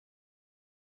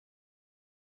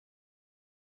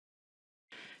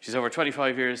She's over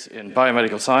 25 years in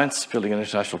biomedical science, building an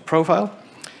international profile,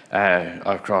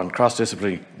 on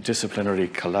cross-disciplinary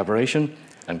collaboration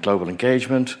and global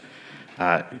engagement.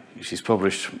 She's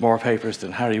published more papers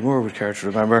than Harry Moore would care to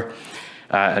remember.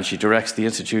 And she directs the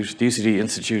UCD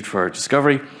Institute for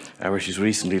Discovery, where she's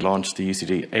recently launched the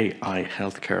UCD AI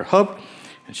Healthcare Hub.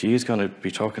 And she is going to be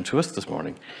talking to us this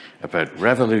morning about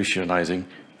revolutionising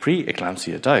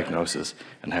pre-eclampsia diagnosis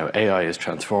and how AI is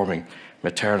transforming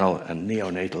maternal and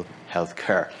neonatal health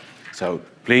care. So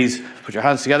please put your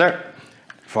hands together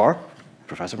for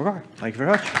Professor Maguire. Thank you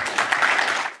very much.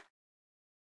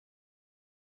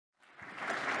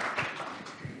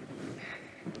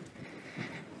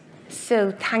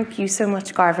 So thank you so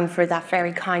much, Garvin, for that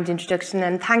very kind introduction,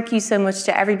 and thank you so much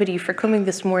to everybody for coming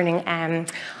this morning.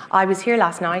 I was here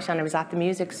last night and I was at the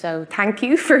music, so thank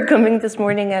you for coming this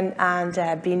morning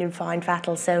and being in fine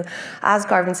fettle. So as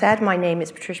Garvin said, my name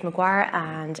is Patricia Maguire,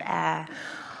 and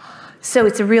so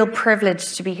it's a real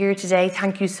privilege to be here today.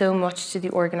 Thank you so much to the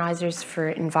organisers for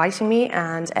inviting me,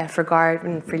 and for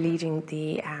Garvin for leading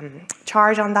the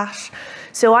charge on that.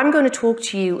 So I'm going to talk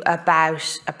to you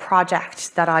about a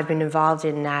project that I've been involved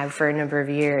in now for a number of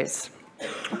years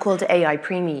called AI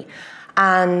Preme.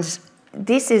 And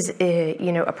this is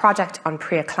a project on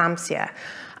preeclampsia.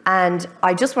 And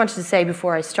I just wanted to say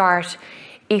before I start,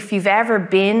 if you've ever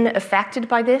been affected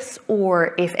by this,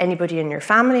 or if anybody in your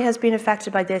family has been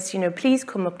affected by this, please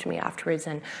come up to me afterwards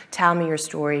and tell me your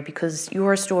story, because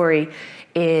your story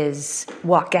is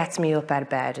what gets me up out of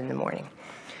bed in the morning.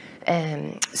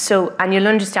 And you'll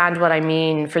understand what I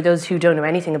mean. For those who don't know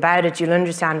anything about it, you'll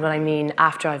understand what I mean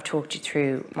after I've talked you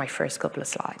through my first couple of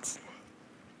slides.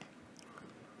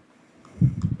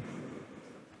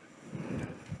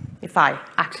 If I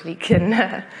actually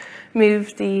can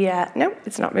move the, no,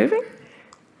 it's not moving.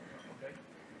 Okay.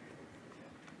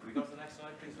 Can we go to the next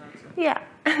slide, please, Nancy? Yeah,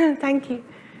 thank you.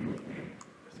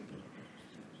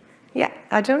 Yeah,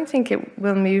 I don't think it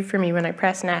will move for me when I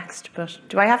press next, but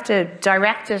do I have to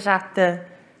direct it at the,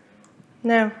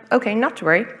 no, okay, not to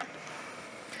worry.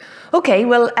 Okay,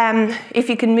 well, if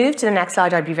you can move to the next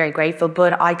slide, I'd be very grateful,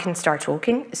 but I can start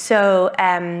talking. So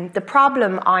the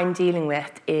problem I'm dealing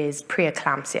with is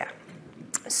preeclampsia.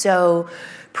 So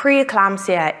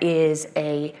preeclampsia is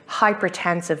a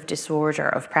hypertensive disorder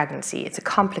of pregnancy. It's a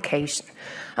complication.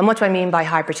 And what do I mean by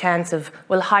hypertensive?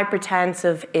 Well,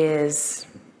 hypertensive is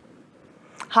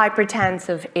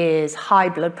high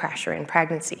blood pressure in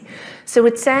pregnancy. So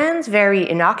it sounds very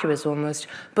innocuous almost,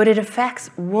 but it affects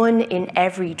 1 in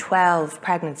every 12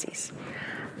 pregnancies.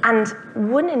 And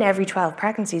 1 in every 12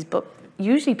 pregnancies, but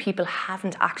usually people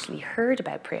haven't actually heard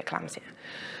about preeclampsia.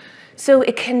 So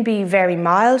it can be very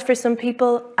mild for some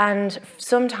people, and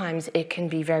sometimes it can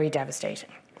be very devastating.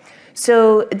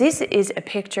 So this is a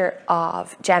picture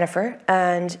of Jennifer,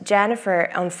 and Jennifer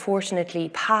unfortunately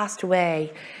passed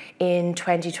away in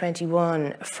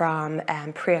 2021 from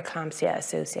preeclampsia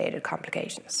associated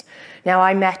complications. Now,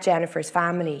 I met Jennifer's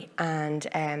family, and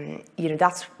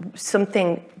that's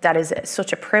something that is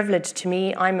such a privilege to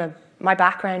me. My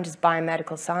background is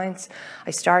biomedical science.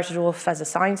 I started off as a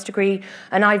science degree,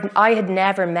 and I had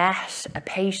never met a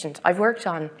patient. I've worked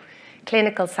on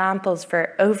clinical samples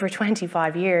for over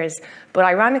 25 years, but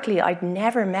ironically, I'd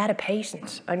never met a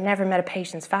patient. I'd never met a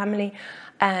patient's family.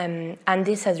 And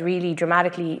this has really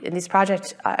dramatically, in this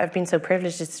project, I've been so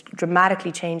privileged, it's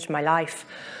dramatically changed my life.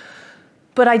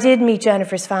 But I did meet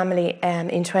Jennifer's family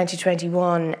in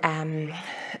 2021,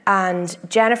 and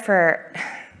Jennifer,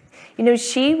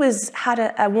 she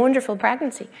had a wonderful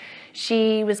pregnancy.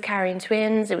 She was carrying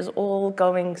twins. It was all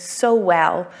going so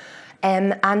well.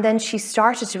 And then she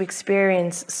started to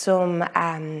experience some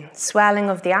swelling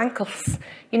of the ankles.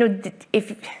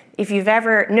 If you've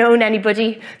ever known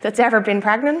anybody that's ever been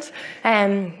pregnant,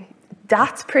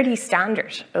 that's pretty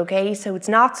standard, okay? So it's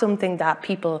not something that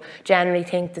people generally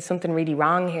think there's something really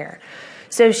wrong here.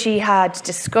 So she had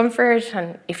discomfort,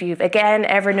 and if you've, again,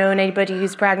 ever known anybody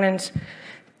who's pregnant,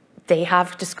 they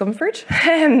have discomfort.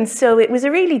 So it was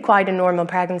quite a normal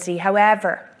pregnancy.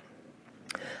 However,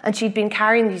 and she'd been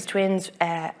carrying these twins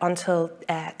until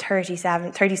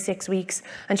 36 weeks,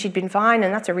 and she'd been fine,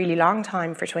 and that's a really long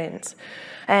time for twins.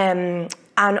 And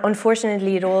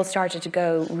unfortunately, it all started to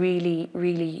go really,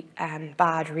 really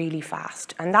bad really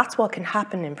fast. And that's what can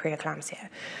happen in preeclampsia.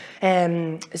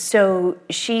 So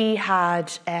she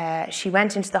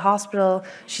went into the hospital.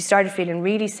 She started feeling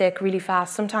really sick really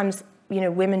fast. Sometimes,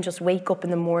 women just wake up in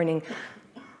the morning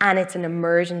and it's an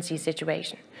emergency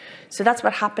situation. So that's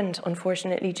what happened,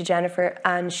 unfortunately, to Jennifer.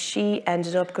 And she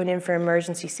ended up going in for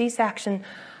emergency C-section.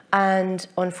 And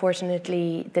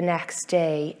unfortunately, the next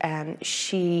day,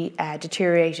 she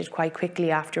deteriorated quite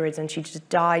quickly afterwards, and she just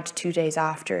died 2 days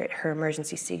after her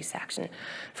emergency C-section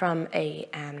from a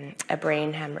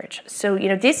brain hemorrhage. So, you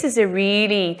know, this is a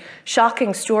really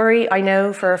shocking story, I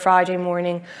know, for a Friday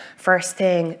morning, first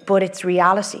thing, but it's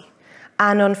reality.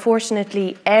 And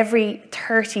unfortunately, every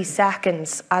 30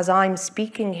 seconds, as I'm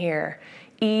speaking here,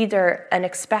 either an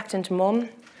expectant mum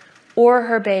or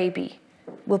her baby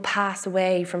will pass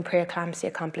away from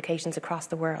preeclampsia complications across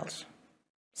the world.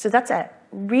 So that's a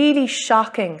really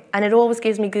shocking, and it always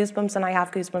gives me goosebumps, and I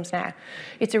have goosebumps now.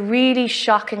 It's a really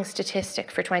shocking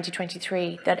statistic for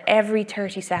 2023 that every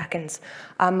 30 seconds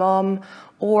a mum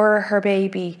or her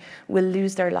baby will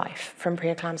lose their life from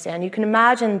preeclampsia. And you can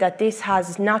imagine that this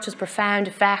has not just profound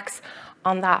effects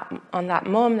on that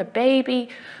mum, the baby,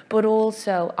 but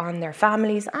also on their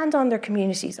families and on their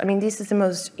communities. I mean, this is the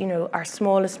most, you know, our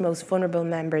smallest, most vulnerable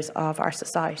members of our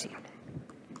society.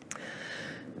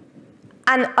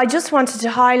 And I just wanted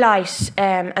to highlight,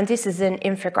 and this is an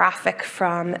infographic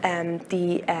from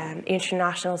the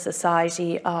International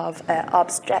Society of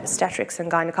Obstetrics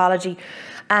and Gynecology.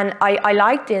 And I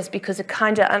like this because it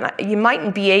kind of, and you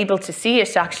mightn't be able to see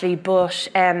it actually, but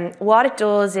what it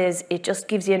does is it just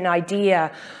gives you an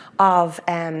idea of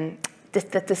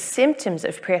that the symptoms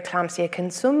of preeclampsia can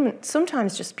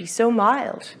sometimes just be so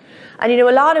mild. And you know,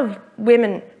 a lot of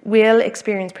women will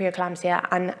experience preeclampsia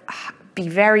and be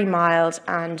very mild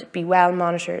and be well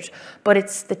monitored, but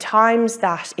it's the times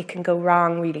that it can go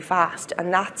wrong really fast,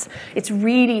 and it's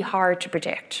really hard to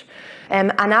predict.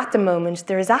 And at the moment,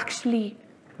 there is actually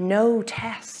no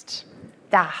test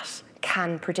that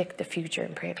can predict the future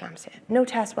in preeclampsia, no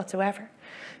test whatsoever.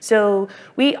 So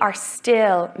we are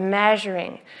still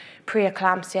measuring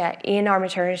preeclampsia in our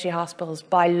maternity hospitals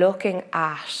by looking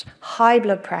at high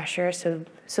blood pressure, so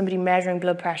somebody measuring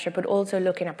blood pressure, but also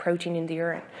looking at protein in the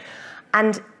urine.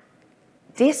 And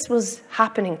this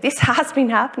has been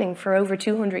happening for over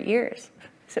 200 years.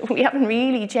 So we haven't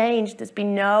really changed. There's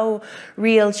been no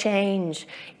real change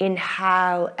in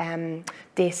how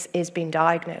this is being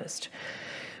diagnosed.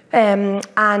 And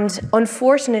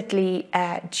unfortunately,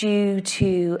 due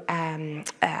to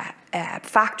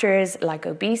factors like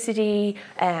obesity,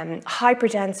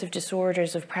 hypertensive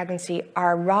disorders of pregnancy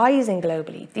are rising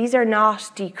globally. These are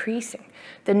not decreasing.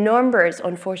 The numbers,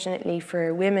 unfortunately,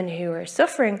 for women who are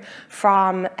suffering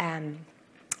from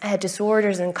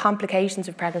disorders and complications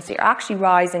of pregnancy are actually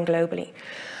rising globally.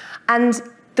 And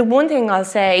the one thing I'll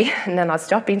say, and then I'll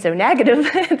stop being so negative,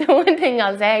 the one thing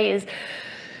I'll say is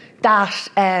that,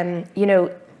 you know,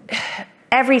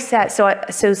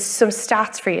 so some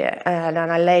stats for you, and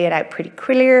I lay it out pretty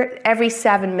clear. Every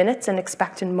 7 minutes, an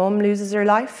expectant mum loses her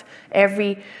life.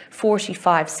 Every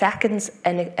 45 seconds,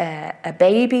 a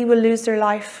baby will lose their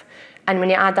life. And when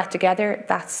you add that together,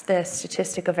 that's the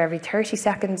statistic of every 30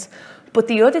 seconds. But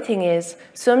the other thing is,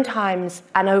 sometimes,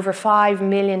 and over 5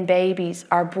 million babies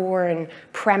are born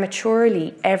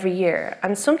prematurely every year.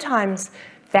 And sometimes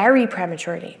very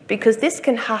prematurely, because this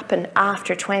can happen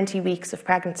after 20 weeks of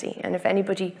pregnancy. And if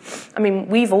anybody, I mean,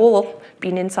 we've all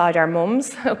been inside our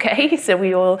mums, okay? So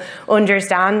we all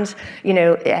understand, you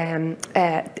know,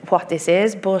 what this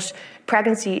is, but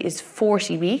pregnancy is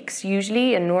 40 weeks,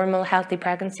 usually. A normal, healthy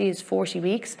pregnancy is 40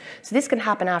 weeks. So this can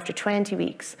happen after 20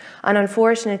 weeks. And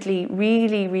unfortunately,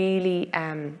 really, really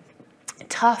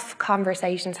tough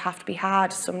conversations have to be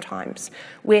had sometimes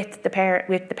with the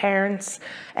parents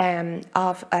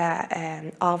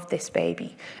of this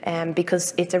baby,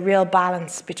 because it's a real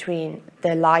balance between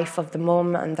the life of the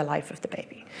mum and the life of the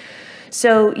baby.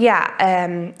 So yeah,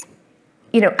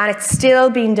 you know, and it's still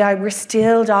being we're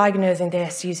still diagnosing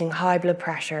this using high blood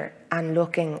pressure and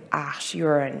looking at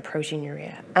urine,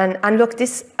 proteinuria, and look,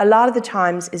 this a lot of the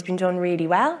times has been done really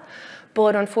well.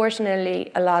 But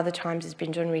unfortunately, a lot of the times it's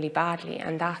been done really badly,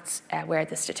 and that's where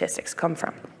the statistics come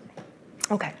from.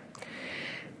 Okay,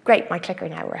 great, my clicker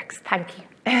now works, thank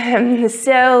you.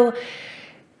 So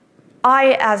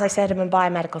as I said, I'm a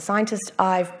biomedical scientist.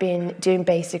 I've been doing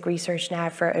basic research now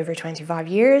for over 25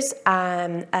 years.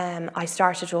 I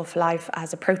started off life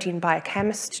as a protein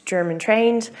biochemist, German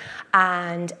trained,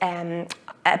 and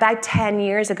about 10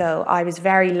 years ago, I was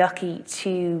very lucky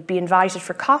to be invited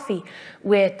for coffee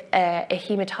with a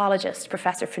hematologist,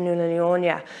 Professor Fionnuala Ní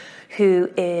Fhionn, who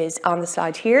is on the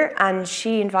slide here, and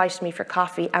she invited me for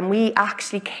coffee, and we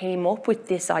actually came up with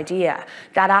this idea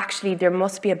that actually there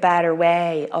must be a better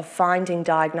way of finding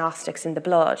diagnostics in the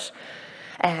blood.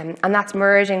 And that's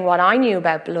merging what I knew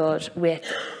about blood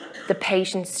with the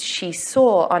patients she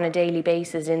saw on a daily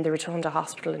basis in the Rotunda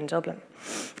Hospital in Dublin.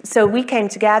 So we came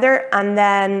together, and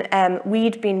then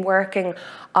we'd been working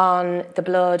on the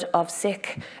blood of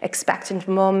sick, expectant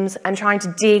mums and trying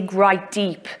to dig right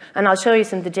deep. And I'll show you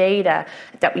some of the data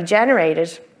that we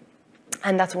generated.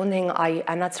 And that's one thing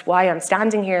and that's why I'm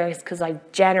standing here, is because I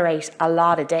generate a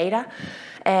lot of data.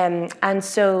 And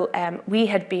so we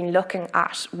had been looking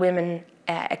at women,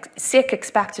 sick,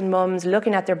 expectant mums,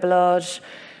 looking at their blood.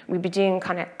 We'd be doing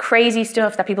kind of crazy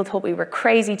stuff that people thought we were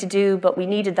crazy to do, but we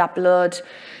needed that blood.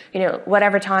 You know,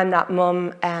 whatever time that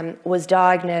mum was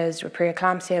diagnosed with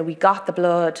preeclampsia, we got the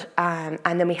blood,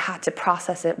 and then we had to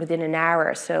process it within an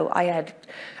hour. So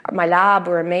my lab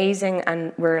were amazing,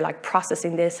 and we're like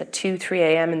processing this at 2, 3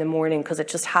 a.m. in the morning because it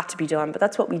just had to be done. But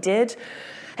that's what we did.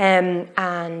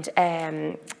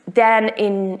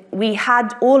 Then we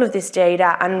had all of this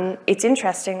data, and it's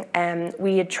interesting,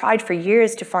 we had tried for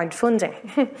years to find funding,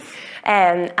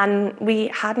 and we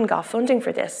hadn't got funding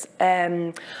for this.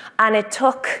 And it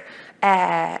took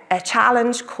a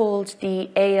challenge called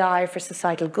the AI for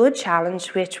Societal Good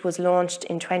Challenge, which was launched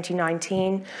in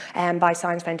 2019 by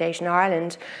Science Foundation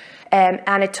Ireland.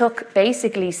 And it took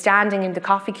basically standing in the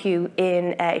coffee queue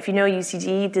in, if you know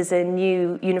UCD, there's a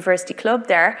new university club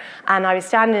there, and I was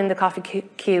standing in the coffee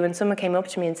queue, and someone came up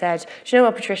to me and said, "Do you know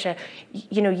what, Patricia,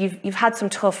 you know, you've had some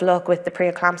tough luck with the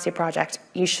Preclampsia project.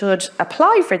 You should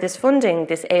apply for this funding,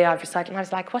 this AI for Societal." And I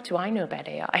was like, what do I know about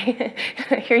AI?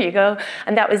 Here you go.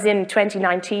 And that was in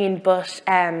 2019, but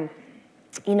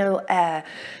you know,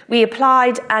 we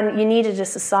applied, and you needed a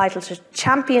societal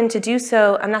champion to do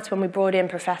so, and that's when we brought in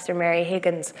Professor Mary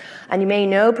Higgins. And you may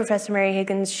know Professor Mary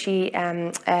Higgins. She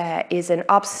is an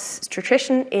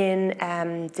obstetrician in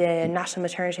the National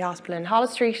Maternity Hospital in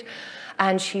Holles Street,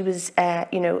 and she was,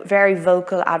 you know, very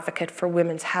vocal advocate for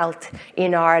women's health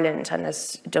in Ireland, and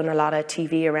has done a lot of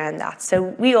TV around that. So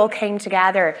we all came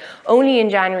together only in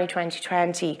January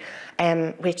 2020,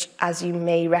 which, as you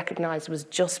may recognise, was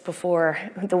just before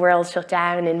the world shut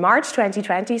down in March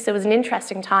 2020. So it was an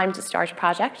interesting time to start a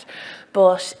project.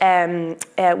 But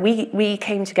we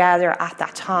came together at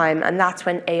that time, and that's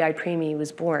when AI Premi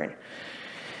was born,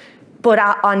 but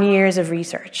on years of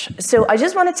research. So I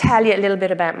just want to tell you a little bit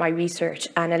about my research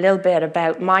and a little bit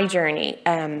about my journey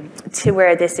to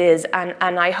where this is.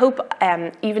 And I hope,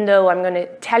 even though I'm going to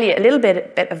tell you a little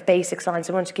bit of basic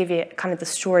science, I want to give you kind of the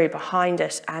story behind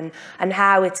it, and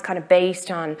how it's kind of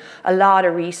based on a lot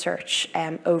of research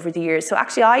over the years. So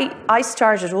actually, I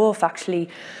started off actually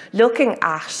looking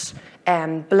at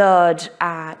blood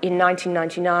in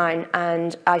 1999,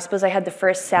 and I suppose I had the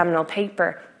first seminal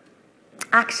paper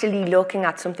actually looking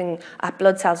at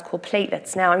blood cells called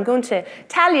platelets. Now, I'm going to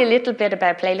tell you a little bit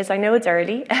about platelets. I know it's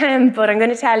early, but I'm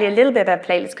going to tell you a little bit about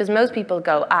platelets, because most people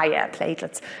go, yeah,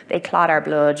 platelets, they clot our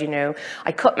blood, you know.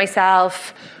 I cut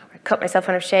myself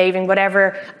when I'm shaving,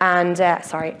 whatever, and,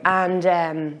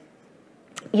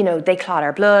 you know, they clot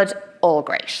our blood, all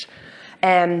great.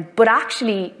 But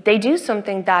actually, they do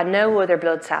something that no other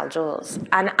blood cell does.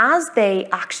 And as they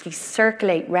actually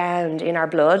circulate round in our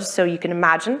blood, so you can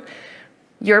imagine,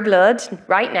 your blood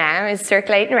right now is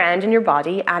circulating around in your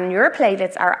body, and your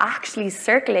platelets are actually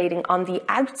circulating on the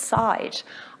outside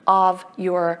of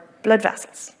your blood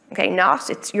vessels. Okay,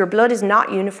 your blood is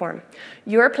not uniform.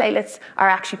 Your platelets are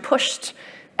actually pushed,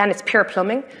 and it's pure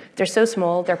plumbing. They're so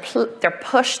small, they're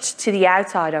pushed to the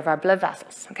outside of our blood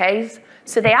vessels. Okay,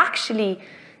 so they actually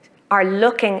are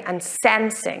looking and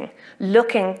sensing,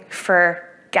 looking for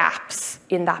gaps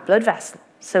in that blood vessel.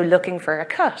 So looking for a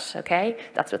cut, okay?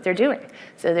 That's what they're doing.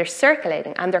 So they're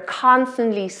circulating, and they're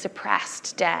constantly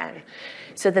suppressed down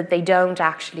so that they don't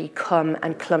actually come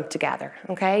and clump together,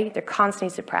 okay? They're constantly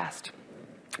suppressed.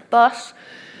 But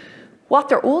what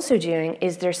they're also doing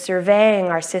is they're surveying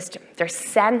our system. They're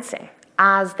sensing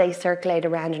as they circulate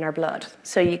around in our blood.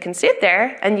 So you can sit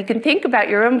there and you can think about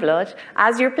your own blood.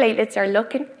 As your platelets are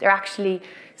looking, they're actually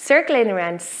circulating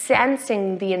around,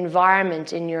 sensing the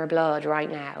environment in your blood right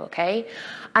now, okay?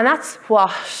 And that's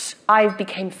what I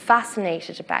became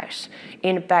fascinated about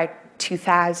in about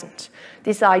 2000.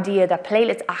 This idea that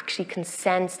platelets actually can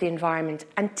sense the environment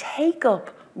and take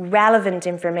up relevant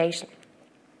information.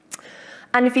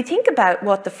 And if you think about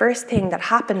what the first thing that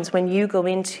happens when you go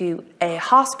into a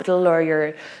hospital, or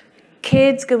your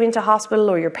kids go into hospital,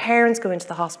 or your parents go into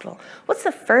the hospital, what's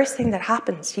the first thing that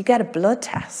happens? You get a blood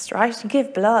test, right? You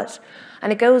give blood,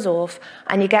 and it goes off,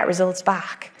 and you get results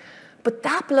back. But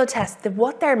that blood test,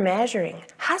 what they're measuring,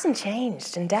 hasn't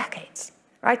changed in decades,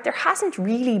 right? There hasn't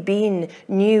really been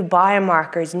new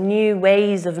biomarkers, new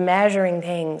ways of measuring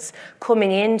things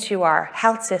coming into our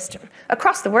health system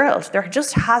across the world. There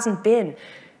just hasn't been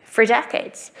for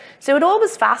decades. So it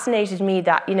always fascinated me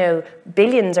that, you know,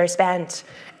 billions are spent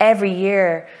every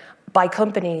year by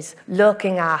companies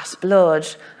looking at blood,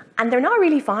 and they're not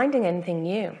really finding anything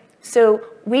new. So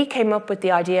we came up with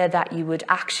the idea that you would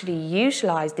actually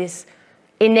utilize this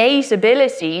innate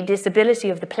ability, this ability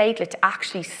of the platelet to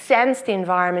actually sense the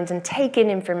environment and take in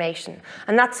information.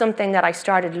 And that's something that I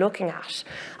started looking at.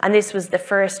 And this was the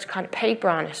first kind of paper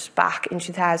on it back in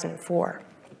 2004.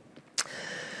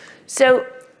 So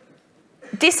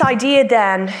this idea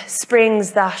then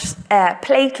springs that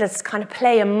platelets kind of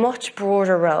play a much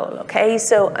broader role, okay?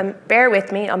 So bear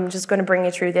with me, I'm just going to bring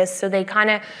you through this. So they kind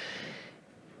of,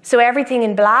 so everything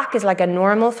in black is like a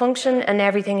normal function, and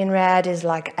everything in red is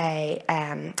like a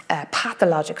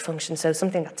pathologic function, so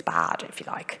something that's bad, if you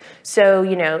like. So,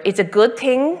 you know, it's a good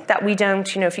thing that we don't,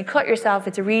 you know, if you cut yourself,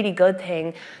 it's a really good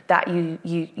thing that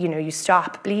you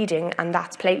stop bleeding, and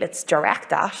that's platelets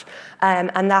direct that,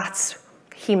 and that's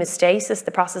hemostasis, the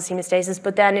process of hemostasis.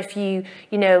 But then if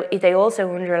if they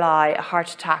also underlie a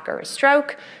heart attack or a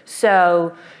stroke,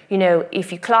 so, you know,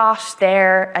 if you clot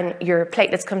there and your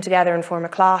platelets come together and form a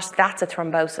clot, that's a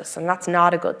thrombosis, and that's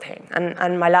not a good thing.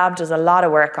 And my lab does a lot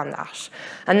of work on that.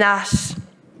 And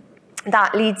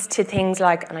that leads to things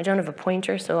like, and I don't have a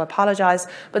pointer, so I apologize,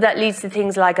 but that leads to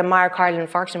things like a myocardial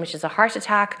infarction, which is a heart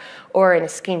attack, or an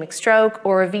ischemic stroke,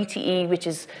 or a VTE, which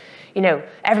is, you know,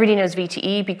 everybody knows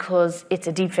VTE because it's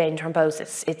a deep vein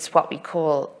thrombosis. It's what we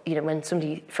call, you know, when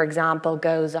somebody, for example,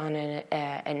 goes on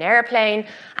an airplane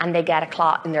and they get a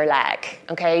clot in their leg,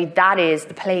 okay? That is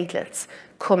the platelets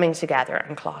coming together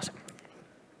and clotting.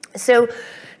 So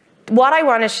what I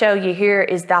want to show you here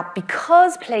is that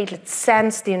because platelets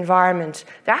sense the environment,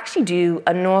 they actually do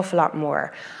an awful lot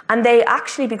more. And they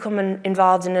actually become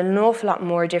involved in an awful lot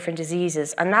more different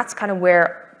diseases. And that's kind of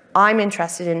where I'm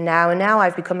interested in now, and now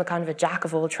I've become a kind of a jack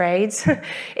of all trades.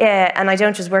 And I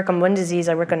don't just work on one disease,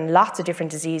 I work on lots of different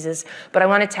diseases, but I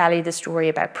want to tell you the story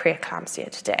about preeclampsia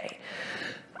today.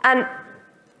 And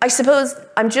I suppose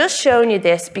I'm just showing you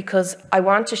this because I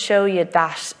want to show you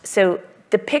that, so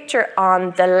the picture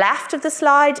on the left of the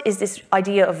slide is this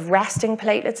idea of resting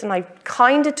platelets, and I've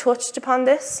kind of touched upon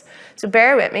this, so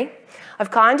bear with me. I've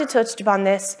kind of touched upon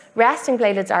this. Resting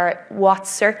platelets are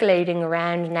what's circulating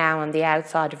around now on the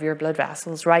outside of your blood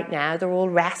vessels right now. They're all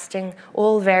resting,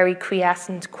 all very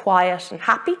quiescent, quiet, and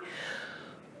happy.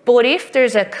 But if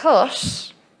there's a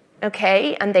cut,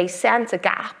 okay, and they sense a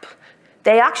gap,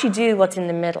 they actually do what's in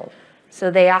the middle. So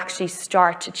they actually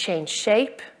start to change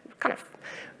shape, kind of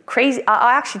crazy.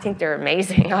 I actually think they're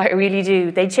amazing. I really do.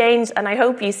 They change, and I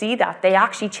hope you see that. They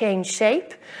actually change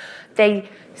shape. They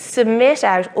submit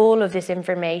out all of this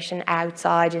information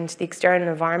outside into the external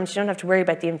environment. You don't have to worry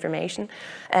about the information.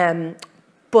 And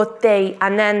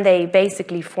then they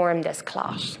basically form this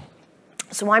clot.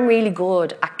 So I'm really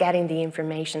good at getting the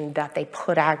information that they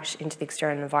put out into the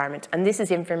external environment. And this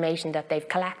is information that they've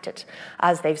collected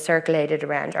as they've circulated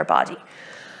around our body.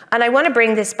 And I want to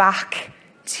bring this back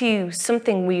to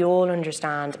something we all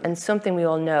understand and something we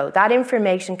all know. That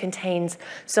information contains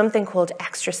something called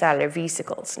extracellular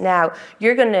vesicles. Now,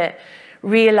 you're going to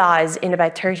realize in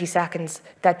about 30 seconds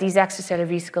that these extracellular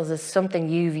vesicles is something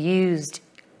you've used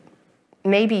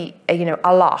maybe, you know,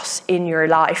 a lot in your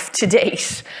life to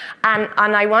date. And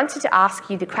I wanted to ask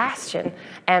you the question,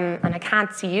 and I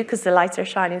can't see you because the lights are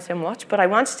shining so much, but I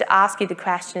wanted to ask you the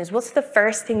question is, what's the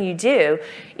first thing you do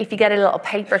if you get a little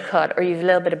paper cut or you have a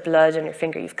little bit of blood on your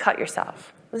finger, you've cut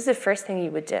yourself? What's the first thing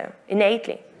you would do,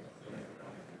 innately?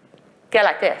 Go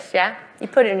like this, yeah? You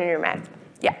put it in your mouth,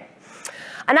 yeah.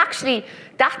 And actually,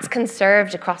 that's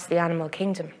conserved across the animal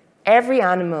kingdom. Every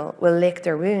animal will lick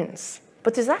their wounds.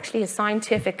 But there's actually a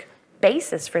scientific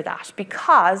basis for that,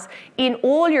 because in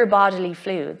all your bodily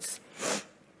fluids,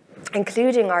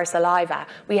 including our saliva,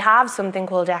 we have something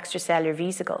called extracellular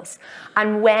vesicles.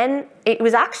 And when it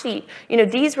was actually, you know,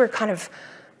 these were kind of,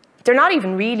 they're not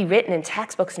even really written in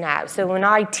textbooks now. So when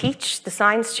I teach the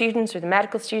science students or the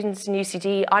medical students in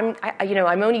UCD,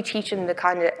 I'm only teaching the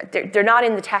kind of, they're not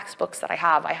in the textbooks that I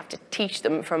have. I have to teach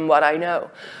them from what I know.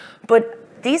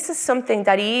 But this is something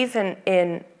that even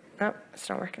in, oh, it's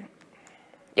not working.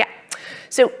 Yeah.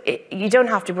 So you don't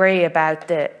have to worry about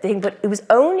the thing, but it was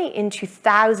only in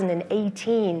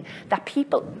 2018 that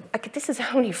people, like, this is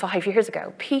only 5 years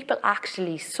ago, people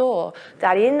actually saw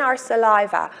that in our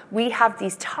saliva, we have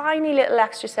these tiny little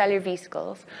extracellular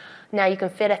vesicles. Now you can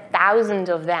fit 1,000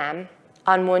 of them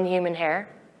on one human hair.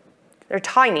 They're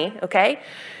tiny, okay?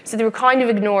 So they were kind of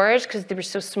ignored because they were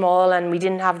so small and we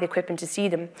didn't have the equipment to see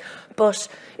them. But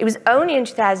it was only in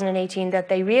 2018 that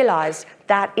they realized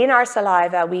that in our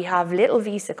saliva we have little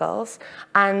vesicles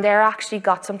and they're actually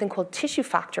got something called tissue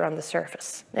factor on the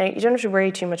surface. Now, you don't have to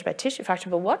worry too much about tissue factor,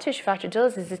 but what tissue factor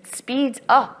does is it speeds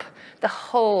up the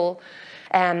whole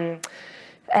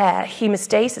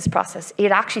hemostasis process.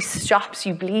 It actually stops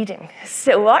you bleeding.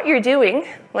 So what you're doing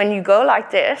when you go like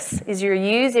this is you're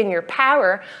using your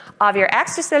power of your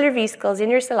extracellular vesicles in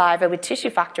your saliva with tissue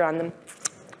factor on them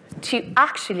to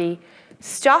actually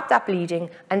stop that bleeding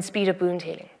and speed up wound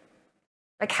healing.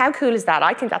 Like, how cool is that?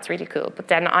 I think that's really cool, but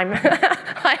then I'm a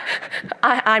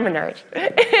nerd.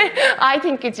 I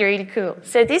think it's really cool.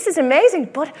 So this is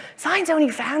amazing, but science only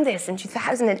found this in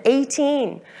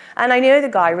 2018. And I know the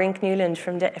guy, Rink Newland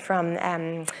from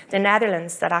the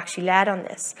Netherlands, that actually led on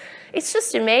this. It's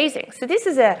just amazing. So this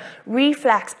is a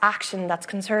reflex action that's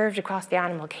conserved across the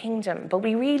animal kingdom, but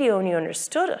we really only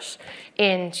understood it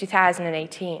in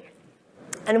 2018.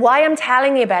 And why I'm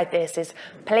telling you about this is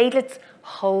platelets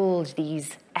hold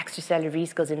these extracellular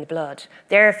vesicles in the blood.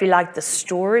 They're, if you like, the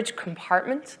storage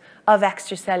compartment of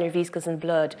extracellular vesicles in the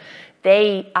blood.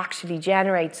 They actually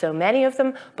generate so many of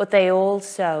them, but they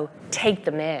also take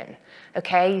them in.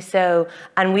 Okay, so,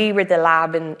 and we were the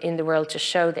lab in the world to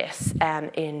show this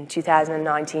in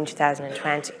 2019,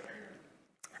 2020.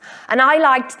 And I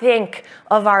like to think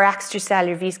of our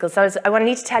extracellular vesicles. So I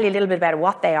need to tell you a little bit about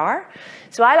what they are.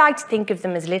 So I like to think of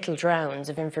them as little drones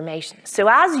of information. So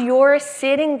as you're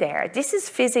sitting there, this is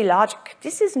physiologic.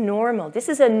 This is normal. This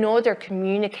is another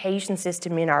communication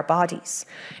system in our bodies.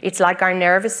 It's like our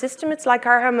nervous system. It's like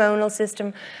our hormonal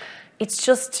system. It's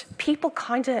just people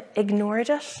kind of ignored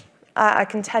it. I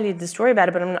can tell you the story about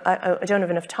it, but I don't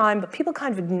have enough time. But people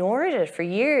kind of ignored it for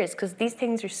years because these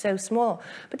things are so small.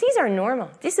 But these are normal.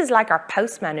 This is like our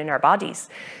postman in our bodies.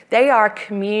 They are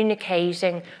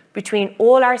communicating between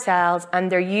all our cells, and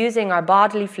they're using our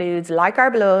bodily fluids, like our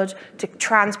blood, to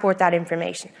transport that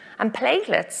information. And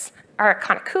platelets are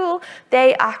kind of cool.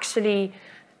 They actually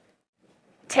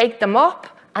take them up,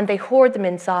 and they hoard them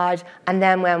inside. And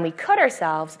then when we cut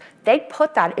ourselves, they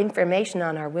put that information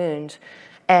on our wound,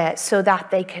 so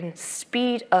that they can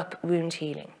speed up wound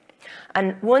healing.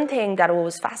 And one thing that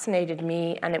always fascinated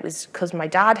me, and it was because my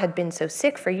dad had been so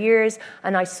sick for years,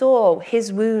 and I saw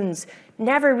his wounds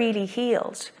never really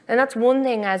healed. And that's one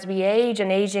thing as we age, and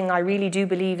aging, I really do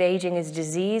believe aging is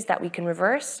disease that we can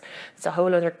reverse. It's a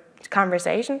whole other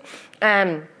conversation.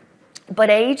 But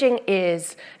aging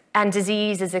is, and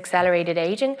disease is accelerated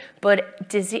aging, but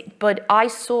I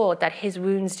saw that his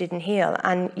wounds didn't heal.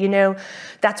 And you know,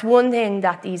 that's one thing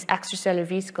that these extracellular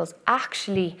vesicles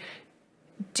actually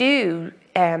do.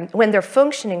 When they're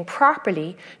functioning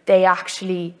properly, they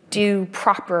actually do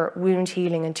proper wound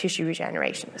healing and tissue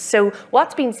regeneration. So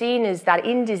what's been seen is that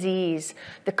in disease,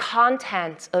 the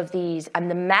contents of these and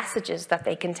the messages that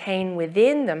they contain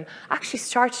within them actually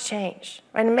start to change.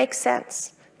 And it makes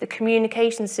sense. The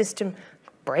communication system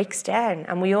breaks down,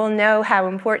 and we all know how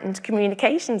important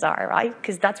communications are, right?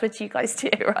 Because that's what you guys do,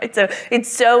 right? So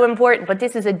it's so important, but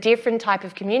this is a different type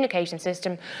of communication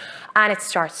system, and it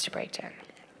starts to break down.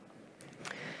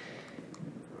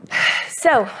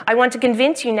 So I want to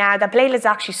convince you now that platelets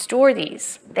actually store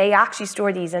these. They actually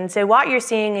store these. And so what you're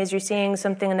seeing is you're seeing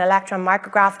something, an electron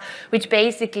micrograph, which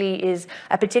basically is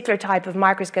a particular type of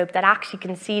microscope that actually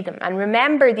can see them. And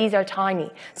remember, these are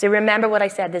tiny. So remember what I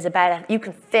said, there's about, you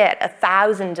can fit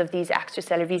 1,000 of these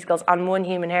extracellular vesicles on one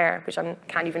human hair, which I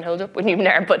can't even hold up one human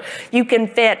hair, but you can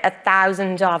fit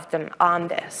 1,000 of them on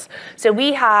this. So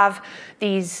we have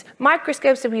these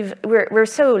microscopes that we're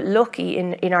so lucky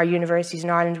in our universities in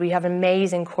Ireland. We have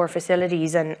amazing core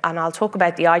facilities, and I'll talk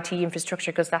about the IT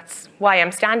infrastructure because that's why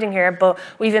I'm standing here, but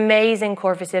we have amazing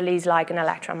core facilities like an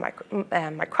electron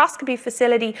microscopy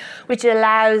facility, which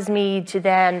allows me to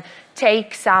then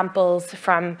take samples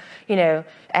from, you know,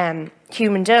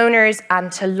 human donors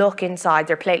and to look inside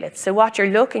their platelets. So what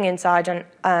you're looking inside,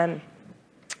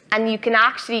 and you can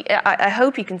actually, I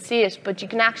hope you can see it, but you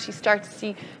can actually start to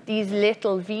see these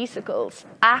little vesicles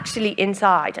actually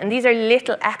inside. And these are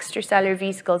little extracellular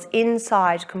vesicles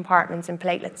inside compartments in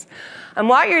platelets. And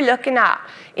what you're looking at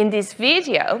in this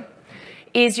video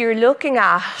is you're looking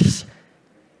at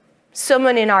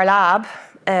someone in our lab,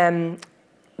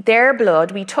 their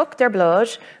blood, we took their blood,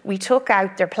 we took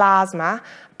out their plasma,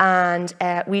 and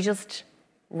we just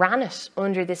ran it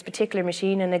under this particular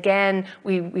machine. And again,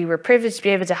 we were privileged to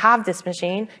be able to have this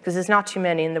machine because there's not too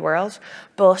many in the world,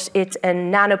 but it's a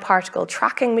nanoparticle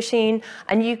tracking machine.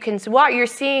 And you can, so what you're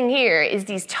seeing here is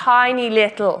these tiny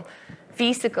little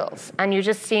vesicles, and you're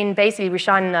just seeing, basically we're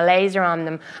shining a laser on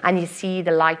them and you see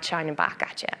the light shining back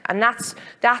at you. And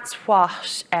that's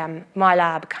what my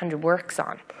lab kind of works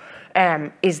on,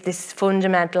 is this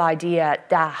fundamental idea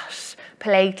that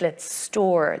platelets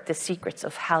store the secrets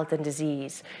of health and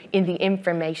disease in the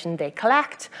information they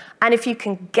collect. And if you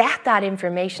can get that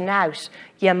information out,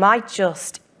 you might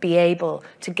just be able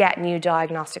to get new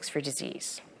diagnostics for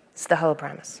disease. It's the whole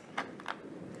premise.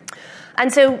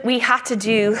 And so we had to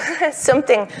do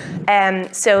something.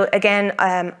 So again,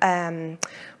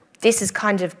 this is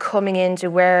kind of coming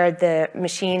into where the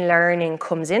machine learning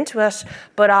comes into it.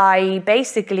 But I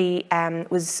basically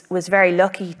was very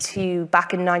lucky to,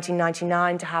 back in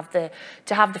 1999,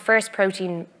 to have the first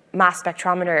protein mass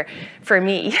spectrometer for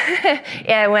me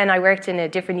when I worked in a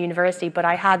different university, but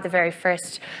I had the very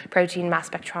first protein mass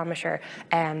spectrometer.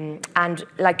 And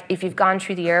like, if you've gone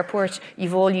through the airport,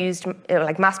 you've all used,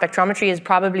 like, mass spectrometry has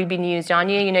probably been used on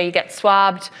you. You know, you get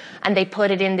swabbed and they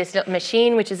put it in this little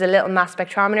machine, which is a little mass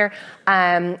spectrometer,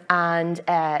 and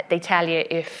they tell you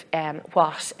if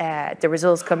what the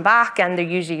results come back, and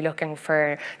they're usually looking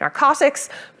for narcotics,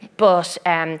 but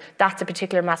that's a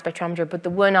particular mass spectrometer. But the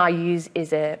one I use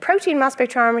is a protein mass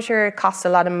spectrometer. It costs a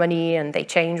lot of money and they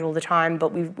change all the time,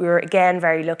 but we were again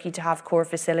very lucky to have core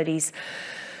facilities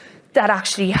that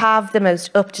actually have the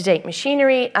most up-to-date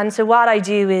machinery. And so what I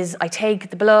do is I take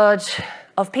the blood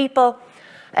of people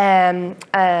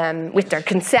with their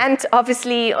consent,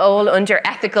 obviously, all under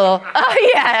ethical,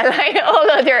 all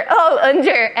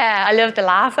under, I love to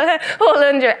laugh, all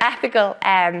under ethical,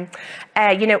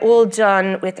 you know, all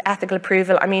done with ethical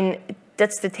approval. I mean,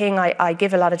 that's the thing, I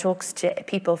give a lot of talks to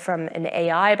people from an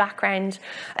AI background,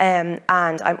 and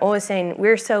I'm always saying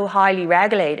we're so highly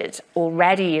regulated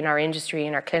already in our industry,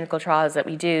 in our clinical trials that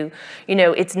we do. You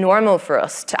know, it's normal for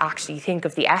us to actually think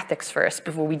of the ethics first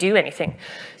before we do anything.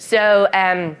 So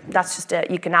that's just,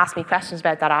 you can ask me questions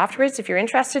about that afterwards if you're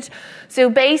interested. So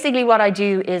basically what I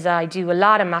do is I do a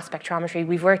lot of mass spectrometry.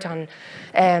 We've worked on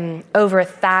over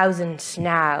 1,000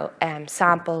 now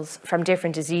samples from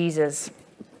different diseases.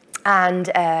 And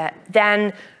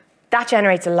then that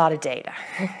generates a lot of data.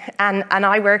 and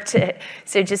I work to,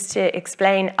 so just to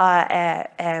explain, I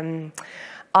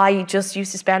just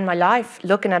used to spend my life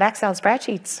looking at Excel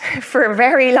spreadsheets for a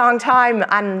very long time.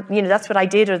 And, you know, that's what I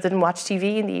did other than watch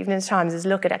TV in the evenings times, is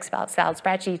look at Excel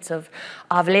spreadsheets of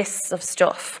lists of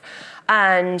stuff.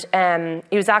 And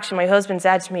it was actually, my husband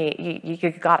said to me,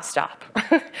 you gotta stop.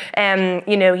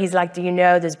 You know, he's like, do you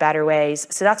know there's better ways?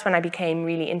 So that's when I became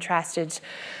really interested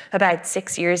about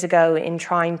 6 years ago in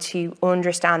trying to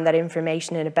understand that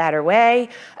information in a better way.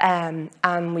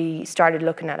 And we started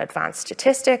looking at advanced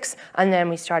statistics, and then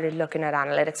we started looking at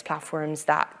analytics platforms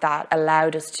that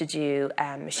allowed us to do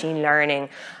machine learning.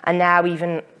 And now,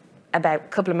 even about a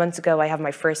couple of months ago, I have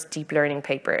my first deep learning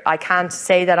paper. I can't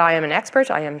say that I am an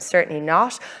expert, I am certainly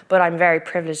not, but I'm very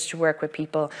privileged to work with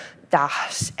people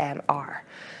that are.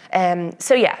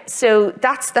 So yeah, so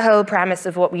that's the whole premise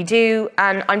of what we do.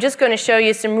 And I'm just going to show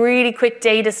you some really quick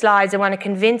data slides. I want to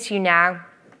convince you now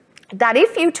that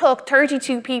if you took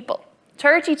 32 people,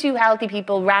 32 healthy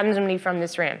people randomly from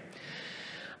this room,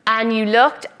 and you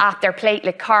looked at their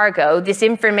platelet cargo, this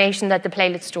information that the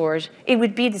platelet stored, it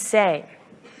would be the same.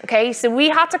 Okay, so we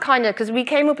had to kind of, because we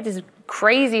came up with this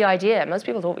crazy idea. Most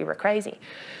people thought we were crazy.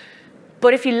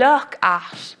 But if you look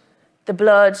at the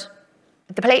blood,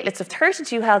 the platelets of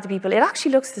 32 healthy people, it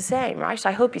actually looks the same, right?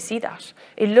 I hope you see that.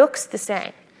 It looks the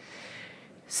same.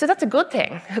 So that's a good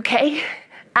thing, okay?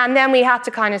 And then we had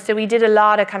to kind of, so we did a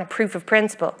lot of kind of proof of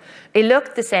principle. It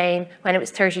looked the same when it was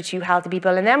 32 healthy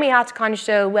people. And then we had to kind of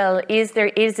show, well, is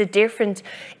it different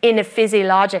in a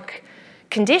physiologic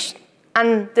condition?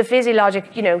 And the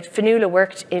physiologic, you know, Fanula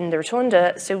worked in the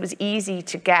rotunda, so it was easy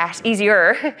to get,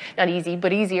 easier, not easy,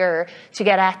 but easier to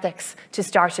get ethics to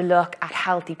start to look at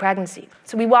healthy pregnancy.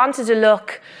 So we wanted to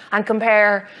look and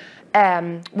compare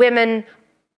women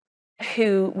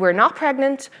who were not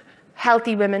pregnant,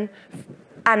 healthy women,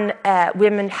 and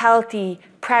women, healthy,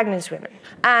 pregnant women.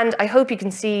 And I hope you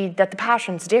can see that the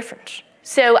pattern's different.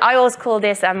 So I always call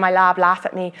this, and my lab laugh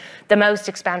at me, the most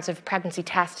expensive pregnancy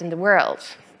test in the world.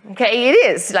 Okay, it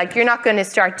is. Like, you're not going to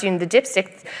start doing the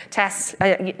dipstick test.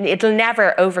 It'll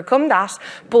never overcome that.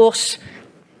 But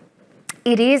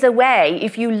it is a way,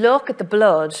 if you look at the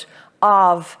blood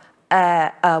of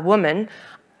a woman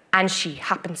and she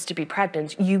happens to be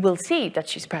pregnant, you will see that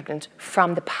she's pregnant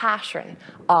from the pattern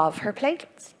of her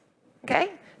platelets. Okay?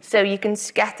 So you can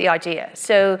get the idea.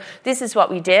 So this is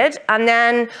what we did. And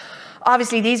then,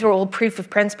 obviously, these were all proof of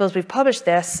principles. We've published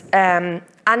this.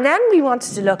 And then we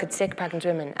wanted to look at sick pregnant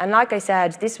women. And like I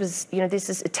said, this was, you know, this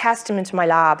is a testament to my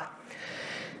lab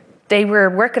they were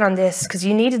working on this because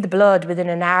you needed the blood within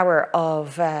an hour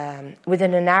of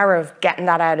getting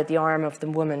that out of the arm of the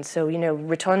woman. So, you know,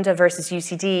 rotunda versus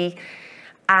UCD,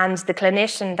 and the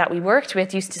clinician that we worked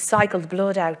with used to cycle the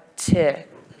blood out to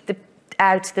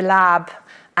the lab.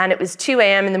 And it was 2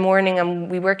 a.m. in the morning, and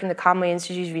we work in the Conway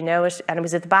Institute, we know it, and it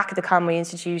was at the back of the Conway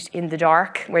Institute in the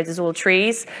dark where there's all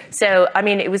trees. So, I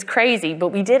mean, it was crazy, but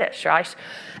we did it, right?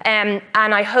 And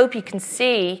I hope you can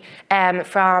see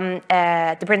from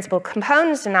the principal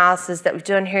component analysis that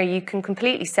we've done here, you can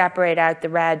completely separate out the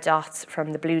red dots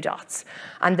from the blue dots.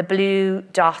 And the blue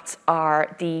dots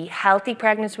are the healthy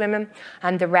pregnant women,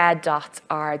 and the red dots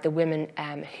are the women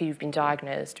who've been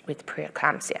diagnosed with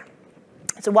preeclampsia.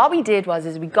 So what we did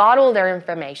was we got all their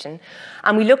information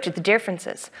and we looked at the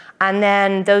differences. And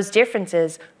then those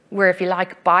differences were, if you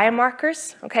like,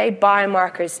 biomarkers, okay?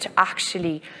 Biomarkers to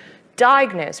actually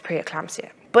diagnose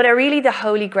preeclampsia. But are really the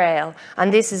holy grail,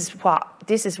 and this is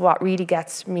what really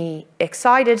gets me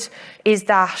excited, is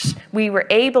that we were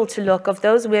able to look of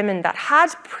those women that had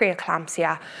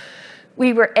preeclampsia,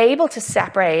 we were able to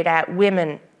separate out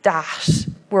women that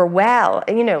were well.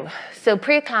 And, you know, so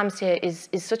preeclampsia is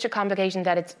such a complication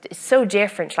that it's so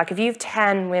different. Like if you have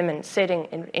 10 women sitting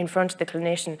in front of the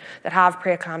clinician that have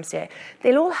preeclampsia,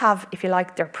 they'll all have, if you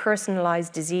like, their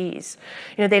personalized disease.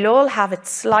 You know, they'll all have it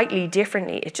slightly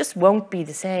differently. It just won't be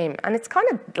the same. And it's kind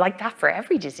of like that for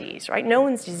every disease, right? No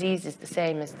one's disease is the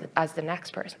same as the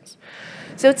next person's.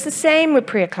 So it's the same with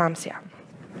preeclampsia.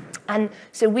 And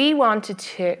so we wanted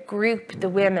to group the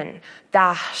women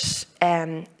that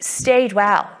stayed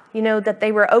well, you know, that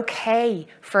they were okay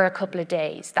for a couple of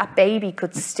days. That baby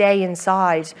could stay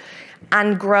inside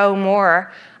and grow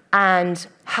more and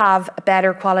have a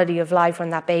better quality of life when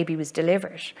that baby was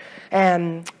delivered.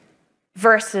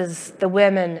 Versus the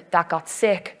women that got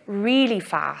sick really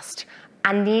fast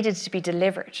and needed to be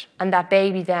delivered. And that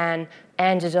baby then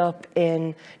ended up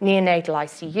in neonatal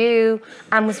ICU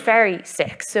and was very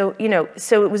sick. So, you know,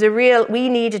 so it was we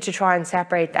needed to try and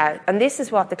separate that. And this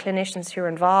is what the clinicians who are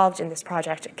involved in this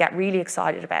project get really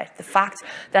excited about. The fact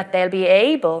that they'll be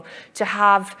able to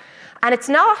have, and it's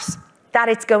not that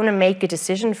it's going to make a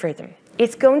decision for them.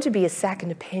 It's going to be a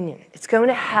second opinion. It's going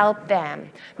to help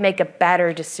them make a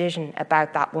better decision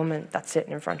about that woman that's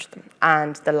sitting in front of them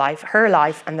and her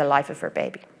life and the life of her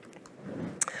baby.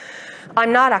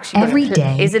 I'm not actually every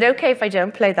day. Is it okay if I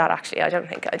don't play that? Actually, I don't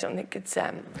think it's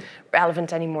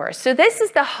relevant anymore. So this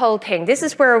is the whole thing. This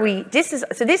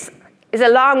is a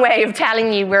long way of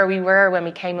telling you where we were when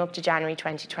we came up to January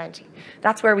 2020.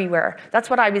 That's where we were. That's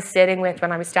what I was sitting with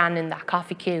when I was standing in that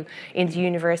coffee queue in the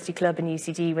University Club in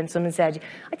UCD when someone said,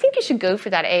 I think you should go for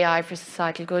that AI for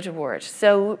Societal Good Award.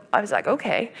 So I was like,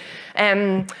 okay.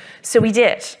 So we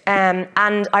did.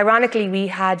 And ironically, we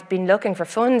had been looking for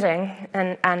funding,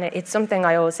 and it's something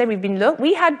I always say,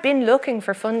 we had been looking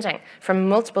for funding from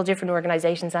multiple different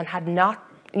organizations and had not,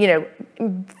 you know,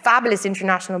 fabulous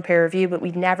international peer review, but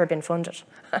we'd never been funded.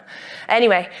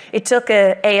 Anyway, it took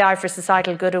an AI for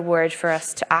Societal Good Award for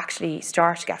us to actually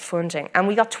start to get funding. And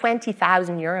we got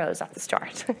 20,000 euros at the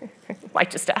start,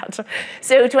 might just add.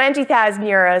 So 20,000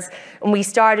 euros, and we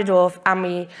started off, and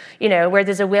we, you know, where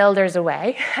there's a will, there's a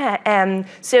way.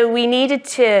 So we needed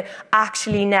to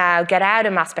actually now get out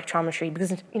of mass spectrometry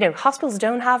because, you know, hospitals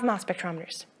don't have mass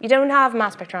spectrometers. You don't have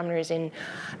mass spectrometers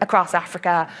across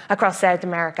Africa, across South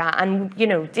America. And, you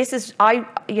know, this is,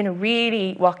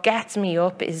 really what gets me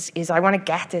up is I want to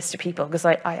get this to people because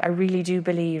I really do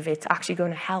believe it's actually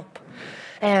going to help.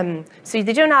 So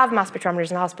they don't have mass spectrometers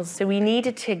in hospitals, so we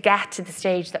needed to get to the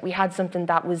stage that we had something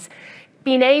that was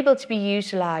being able to be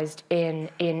utilized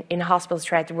in hospitals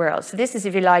throughout the world. So this is,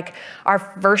 if you like, our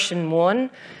version 1.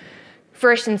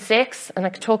 Version 6, and I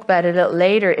could talk about it a little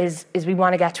later, is we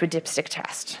want to get to a dipstick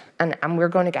test. And we're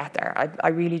going to get there. I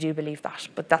really do believe that,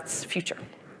 but that's future.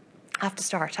 Have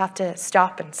to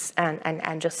stop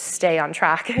and just stay on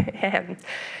track.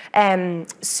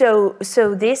 So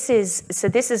this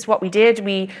is what we did.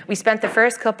 We spent the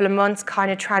first couple of months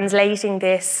kind of translating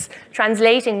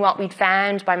what we'd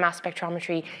found by mass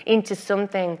spectrometry into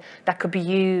something that could be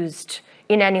used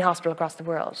in any hospital across the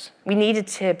world. We needed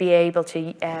to be able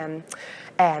to,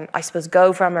 I suppose,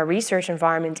 go from a research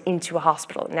environment into a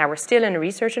hospital. Now, we're still in a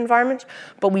research environment,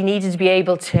 but we needed to be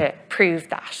able to prove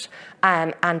that.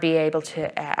 and be able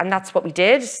to, and that's what we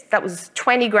did. That was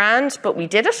 20 grand, but we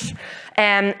did it.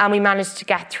 And we managed to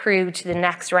get through to the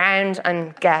next round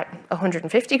and get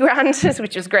 150 grand,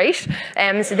 which was great.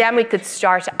 So then we could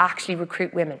start to actually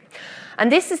recruit women.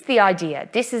 And this is the idea.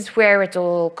 This is where it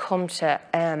all come to.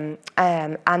 And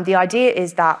the idea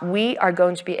is that we are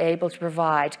going to be able to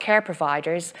provide care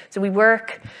providers. So we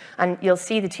work, and you'll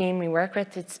see the team we work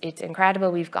with. It's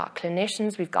incredible. We've got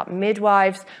clinicians, we've got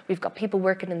midwives, we've got people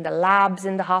working in the labs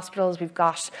in the hospitals, we've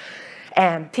got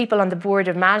people on the board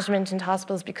of management in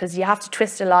hospitals, because you have to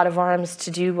twist a lot of arms to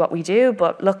do what we do,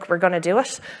 but look, we're going to do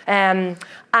it. And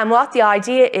what the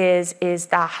idea is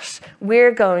that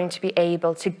we're going to be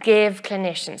able to give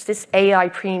clinicians, this AI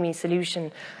preemie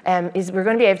solution, is we're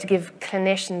going to be able to give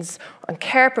clinicians and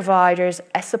care providers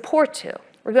a support tool.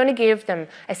 We're going to give them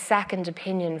a second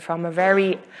opinion from a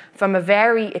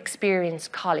very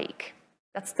experienced colleague.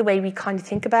 That's the way we kind of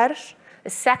think about it. A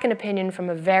second opinion from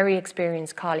a very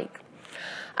experienced colleague.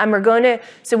 And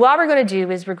so what we're going to do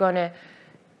is we're going to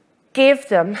give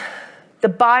them the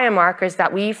biomarkers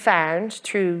that we found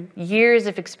through years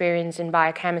of experience in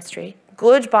biochemistry,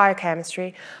 good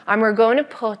biochemistry, and we're going to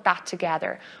put that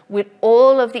together with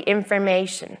all of the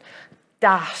information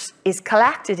that is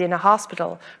collected in a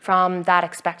hospital from that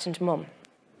expectant mum.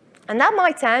 And that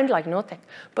might sound like nothing,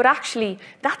 but actually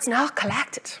that's not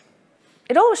collected.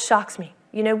 It always shocks me.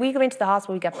 You know, we go into the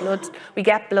hospital, we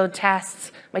get blood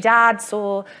tests. My dad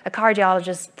saw a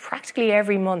cardiologist practically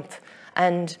every month,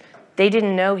 and they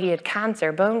didn't know he had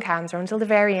cancer, bone cancer, until the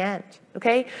very end,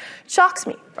 okay? It shocks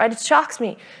me, right? It shocks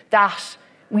me that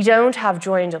we don't have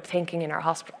joined up thinking in our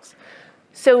hospitals.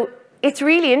 So it's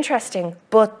really interesting,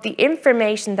 but the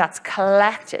information that's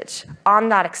collected on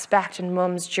that expectant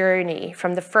mum's journey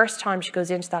from the first time she goes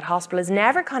into that hospital is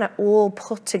never kind of all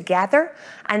put together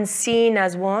and seen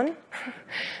as one.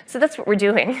 So that's what we're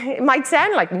doing. It might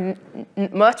sound like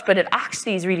much, but it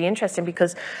actually is really interesting,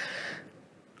 because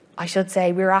I should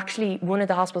say we're actually, one of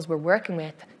the hospitals we're working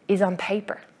with is on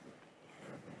paper.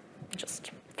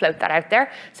 Just float that out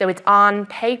there. So it's on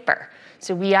paper.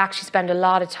 So we actually spend a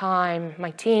lot of time, my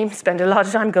team spend a lot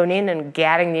of time going in and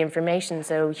getting the information.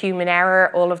 So human error,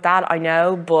 all of that, I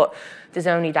know, but there's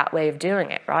only that way of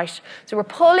doing it, right? So we're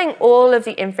pulling all of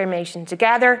the information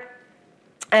together.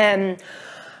 And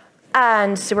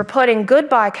so we're putting good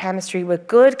biochemistry with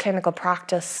good clinical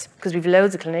practice, because we've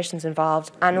loads of clinicians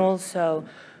involved, and also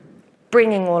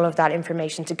bringing all of that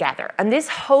information together. And this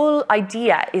whole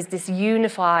idea is this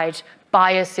unified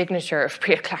biosignature of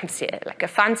preeclampsia, like a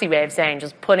fancy way of saying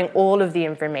just putting all of the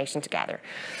information together.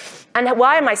 And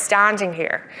why am I standing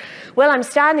here? Well, I'm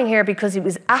standing here because it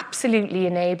was absolutely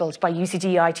enabled by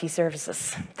UCD IT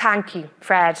services. Thank you,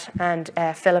 Fred and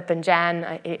Philip and Jen.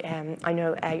 I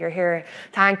know you're here.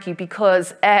 Thank you,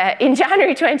 because in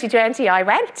January 2020, I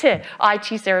went to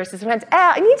IT services and went,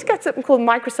 I need to get something called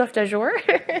Microsoft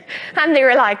Azure. And they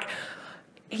were like,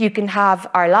 you can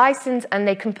have our license, and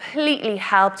they completely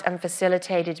helped and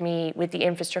facilitated me with the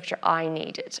infrastructure I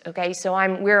needed. Okay, so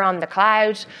we're on the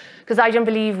cloud, because I don't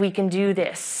believe we can do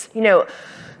this. You know,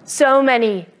 so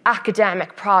many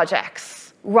academic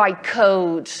projects write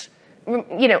code,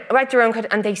 you know, write their own code,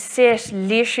 and they sit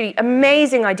literally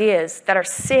amazing ideas that are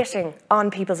sitting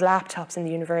on people's laptops in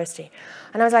the university.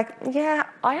 And I was like, yeah,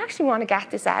 I actually want to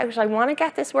get this out. I want to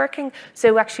get this working.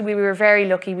 So actually, we were very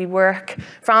lucky. We work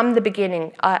from the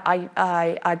beginning. I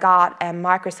got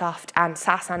Microsoft and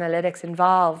SAS Analytics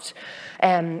involved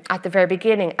at the very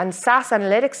beginning. And SAS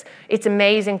Analytics, it's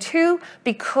amazing too,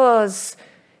 because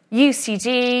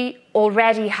UCD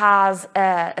already has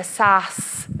a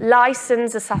SAS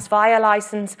license, a SAS VIA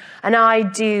license, and I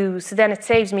do. So then it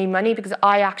saves me money, because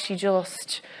I actually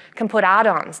just can put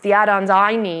add-ons, the add-ons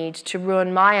I need to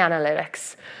run my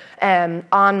analytics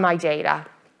on my data.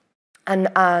 And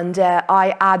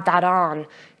I add that on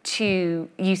to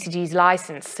UCD's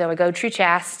license. So I go through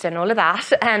CHEST and all of that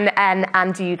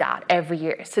and do that every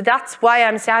year. So that's why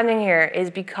I'm standing here, is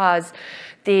because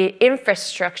the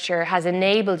infrastructure has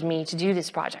enabled me to do this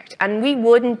project. And we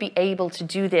wouldn't be able to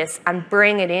do this and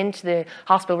bring it into the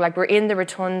hospital, like we're in the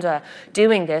rotunda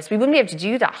doing this. We wouldn't be able to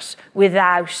do that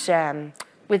without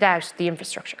the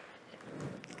infrastructure.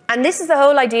 And this is the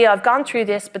whole idea. I've gone through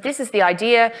this, but this is the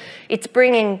idea. It's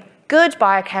bringing good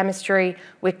biochemistry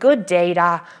with good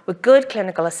data, with good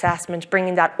clinical assessment,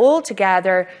 bringing that all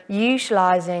together,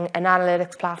 utilizing an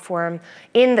analytics platform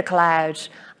in the cloud,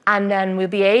 and then we'll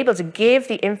be able to give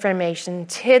the information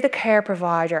to the care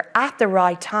provider at the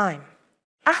right time,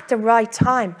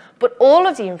 but all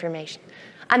of the information.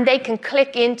 And they can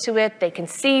click into it, they can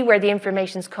see where the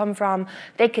information's come from,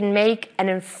 they can make an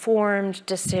informed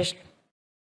decision.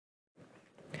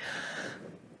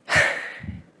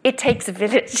 it takes a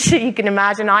village. You can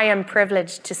imagine I am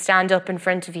privileged to stand up in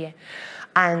front of you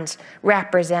and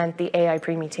represent the AI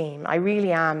Premi team. I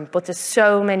really am, but there's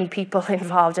so many people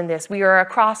involved in this. We are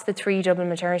across the 3 Dublin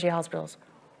maternity hospitals.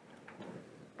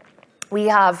 We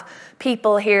have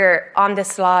people here on this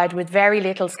slide with very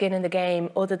little skin in the game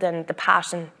other than the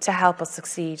passion to help us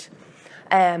succeed.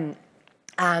 You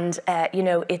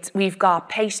know, we've got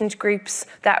patient groups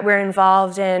that we're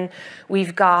involved in.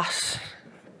 We've got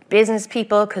business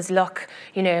people, because look,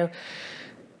 you know,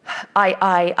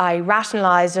 I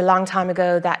rationalized a long time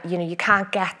ago that, you know, you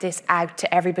can't get this out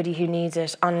to everybody who needs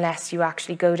it unless you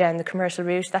actually go down the commercial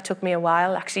route. That took me a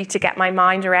while actually to get my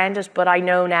mind around it, but I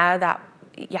know now that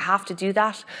you have to do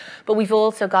that. But we've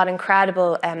also got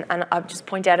incredible, and I'll just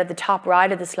point out at the top right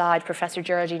of the slide, Professor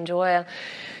Geraldine Doyle,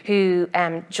 who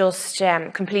just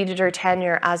completed her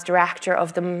tenure as director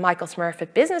of the Michael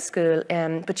Smurfit Business School.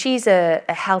 But she's a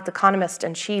health economist,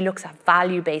 and she looks at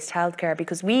value-based healthcare,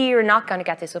 because we are not going to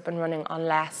get this up and running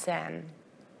unless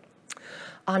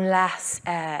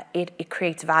it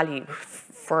creates value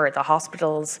for the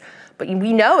hospitals. But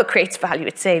we know it creates value,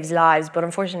 it saves lives, but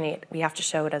unfortunately we have to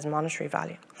show it as monetary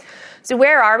value. So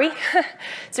where are we?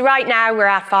 So right now we're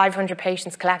at 500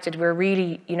 patients collected. We're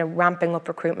really, you know, ramping up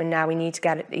recruitment now. We need to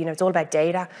get it, you know, it's all about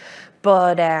data.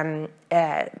 But, and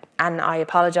I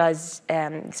apologize,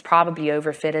 it's probably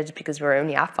overfitted because we're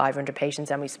only at 500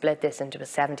 patients, and we split this into a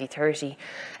 70-30,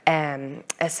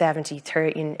 a 70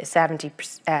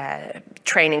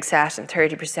 training set and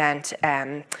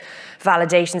 30%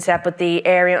 validation set. But the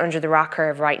area under the ROC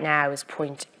curve right now is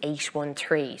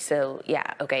 0.813. So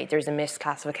yeah, okay, there's a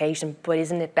misclassification, but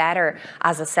isn't it better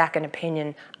as a second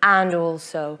opinion and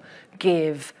also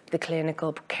give the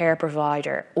clinical care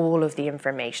provider all of the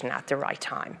information at the right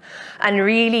time? And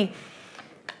really,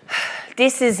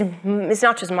 it's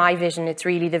not just my vision, it's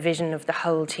really the vision of the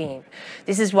whole team.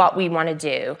 This is what we want to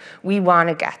do. We want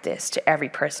to get this to every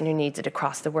person who needs it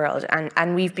across the world. And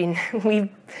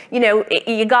you know,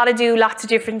 you got to do lots of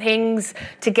different things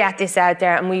to get this out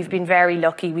there. And we've been very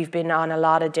lucky. We've been on a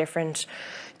lot of different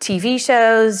TV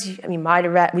shows. I mean,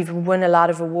 we've won a lot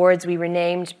of awards. We were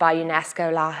named by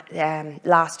UNESCO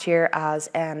last year as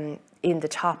in the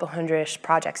top 100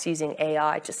 projects using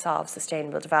AI to solve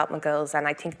sustainable development goals. And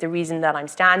I think the reason that I'm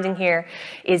standing here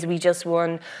is we just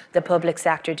won the Public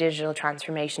Sector Digital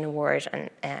Transformation Award.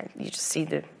 And you just see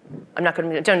the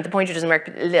pointer doesn't work,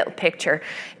 but a little picture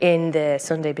in the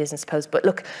Sunday Business Post. But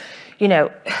look, you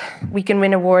know, we can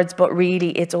win awards, but really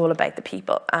it's all about the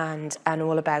people and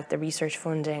all about the research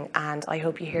funding. And I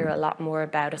hope you hear a lot more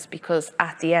about us, because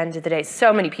at the end of the day,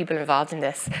 so many people involved in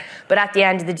this, but at the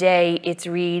end of the day, it's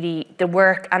really the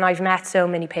work. And I've met so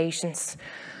many patients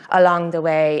along the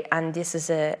way, and this is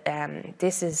a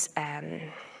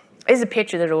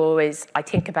picture that always I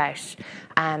think about,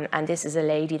 and this is a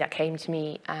lady that came to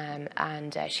me,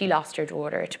 and she lost her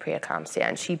daughter to Preclampsia,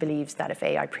 and she believes that if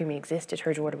AI Premi existed,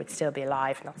 her daughter would still be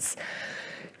alive, and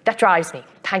that drives me.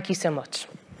 Thank you so much.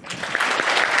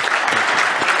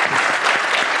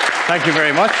 Thank you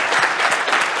very much.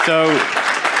 So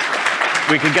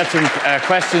we can get some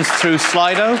questions through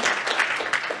Slido.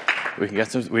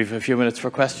 We have a few minutes for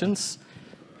questions.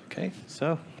 Okay,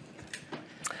 so.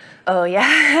 Oh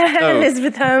yeah, so,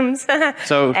 Elizabeth Holmes.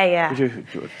 So, yeah.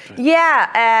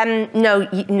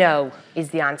 No is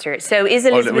the answer. So is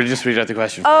Elizabeth? We'll just read out the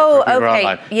question. Oh, for okay.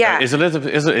 Online. Yeah. Is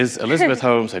Elizabeth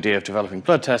Holmes' idea of developing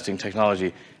blood testing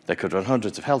technology that could run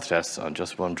hundreds of health tests on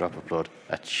just one drop of blood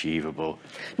achievable?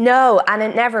 No, and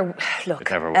it never.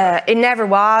 Look, it never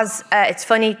was. It's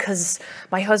funny because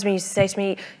my husband used to say to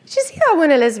me, "Did you see that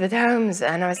one, Elizabeth Holmes?"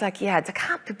 And I was like, "Yeah, that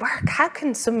can't be work. How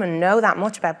can someone know that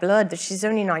much about blood? That she's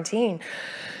only 19."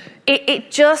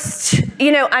 It just,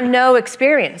 you know, and no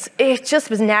experience. It just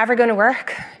was never going to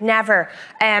work. Never.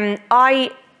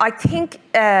 I think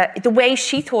the way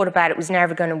she thought about it was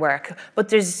never going to work, but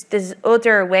there's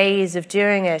other ways of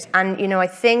doing it. And, you know, I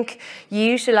think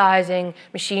utilising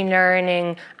machine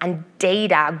learning and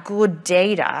data, good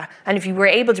data, and if you were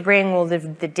able to bring all the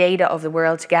data of the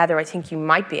world together, I think you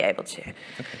might be able to. Okay.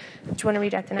 Do you want to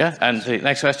read out the next question? And the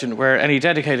next question, were any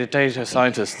dedicated data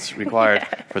scientists required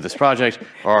for this project,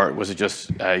 or was it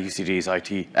just UCD's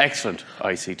excellent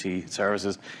ICT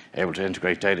services able to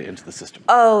integrate data into the system?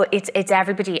 Oh, it's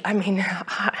everybody. I mean,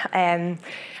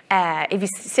 if you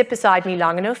sit beside me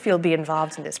long enough, you'll be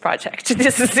involved in this project.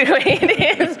 This is the way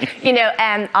it is. You know,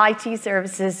 IT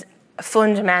services,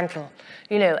 fundamental.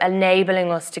 You know, enabling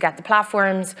us to get the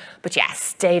platforms, but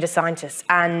yes, data scientists.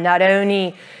 And not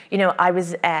only, you know, I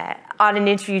was on an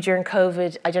interview during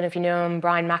COVID. I don't know if you know him,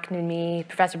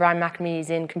 Professor Brian McNamee is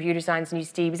in computer science and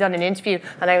UCD. He was on an interview,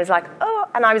 and I was like, oh,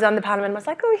 And I was on the panel and I was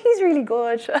like, oh, he's really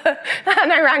good.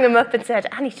 And I rang him up and said,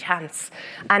 any chance?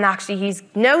 And actually, he's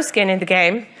no skin in the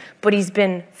game, but he's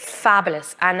been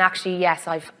fabulous. And actually, yes,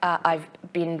 I've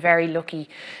been very lucky.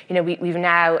 You know, we've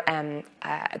now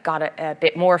got a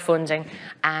bit more funding,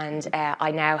 and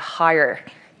I now hire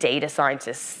data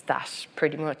scientists that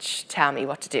pretty much tell me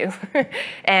what to do.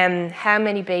 How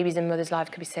many babies and mothers' lives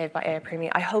could be saved by air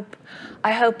premium? I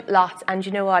hope lots. And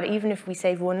you know what? Even if we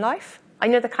save one life, I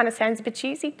know that kind of sounds a bit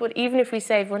cheesy, but even if we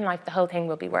save one life, the whole thing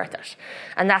will be worth it.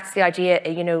 And that's the idea.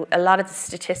 You know, a lot of the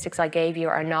statistics I gave you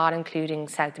are not including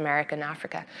South America and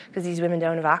Africa, because these women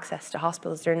don't have access to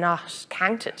hospitals. They're not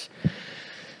counted.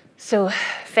 So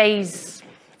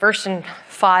version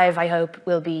 5, I hope,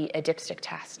 will be a dipstick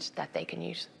test that they can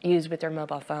use with their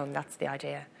mobile phone. That's the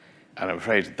idea. And I'm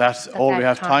afraid that's all we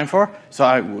have time for.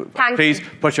 So please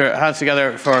put your hands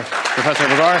together for Professor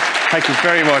Maguire. Thank you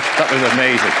very much. That was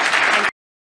amazing.